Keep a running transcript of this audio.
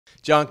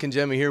John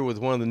Congemi here with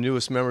one of the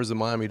newest members of the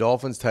Miami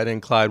Dolphins, tight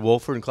end Clive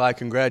Walford. And Clyde,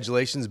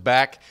 congratulations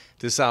back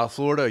to South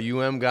Florida, a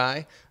UM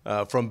guy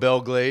from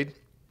Belgrade.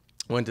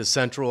 Went to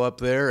Central up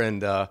there.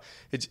 And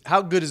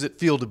how good does it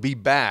feel to be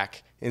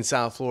back in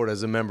South Florida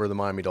as a member of the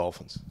Miami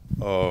Dolphins?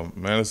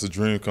 Man, it's a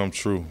dream come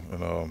true.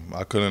 And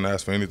I couldn't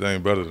ask for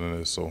anything better than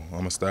this, so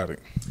I'm ecstatic.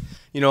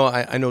 You know,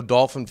 I know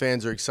Dolphin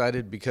fans are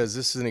excited because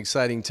this is an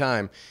exciting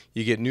time.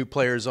 You get new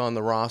players on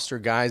the roster,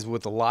 guys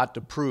with a lot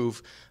to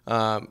prove.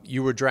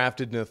 You were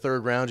drafted in the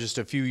third round just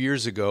a few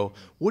years ago.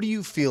 What do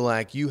you feel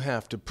like you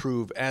have to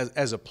prove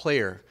as a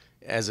player,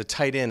 as a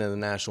tight end in the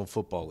National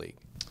Football League?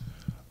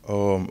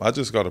 I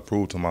just got to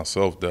prove to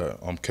myself that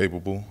I'm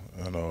capable,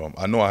 and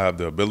I know I have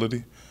the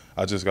ability.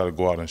 I just got to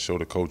go out and show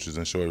the coaches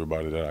and show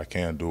everybody that I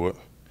can do it.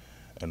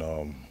 And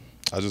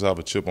I just have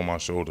a chip on my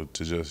shoulder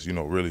to just,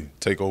 really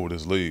take over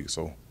this league.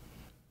 So,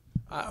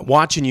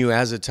 watching you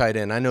as a tight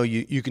end, I know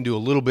you can do a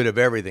little bit of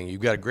everything.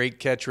 You've got a great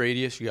catch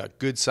radius. You got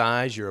good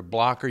size. You're a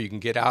blocker. You can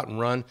get out and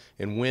run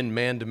and win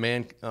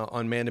man-to-man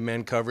on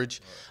man-to-man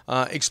coverage.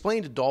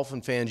 Explain to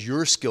Dolphin fans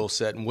your skill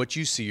set and what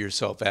you see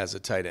yourself as a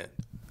tight end.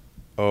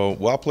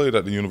 Well, I played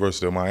at the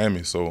University of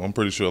Miami, so I'm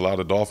pretty sure a lot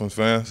of Dolphin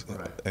fans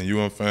and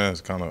UM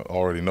fans kind of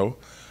already know.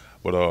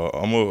 But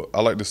I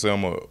like to say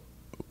I'm a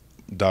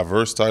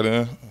diverse tight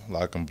end.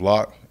 I can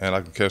block and I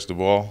can catch the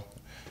ball,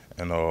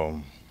 and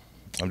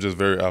I'm just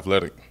very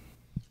athletic.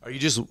 Are you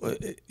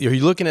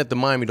looking at the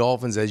Miami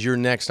Dolphins as your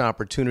next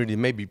opportunity to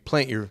maybe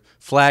plant your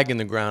flag in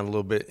the ground a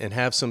little bit and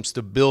have some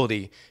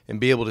stability and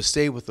be able to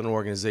stay with an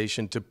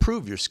organization to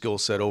prove your skill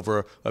set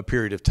over a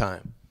period of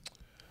time?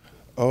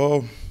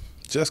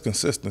 Just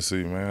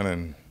consistency, man,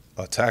 and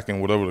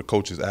attacking whatever the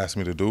coaches ask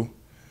me to do,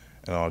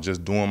 and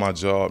just doing my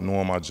job,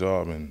 knowing my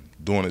job, and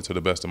doing it to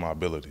the best of my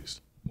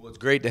abilities. Well, it's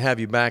great to have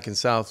you back in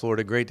South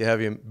Florida. Great to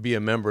have you be a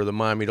member of the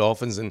Miami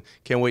Dolphins, and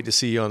can't wait to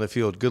see you on the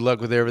field. Good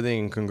luck with everything,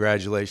 and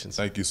congratulations.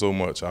 Thank you so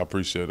much. I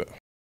appreciate it.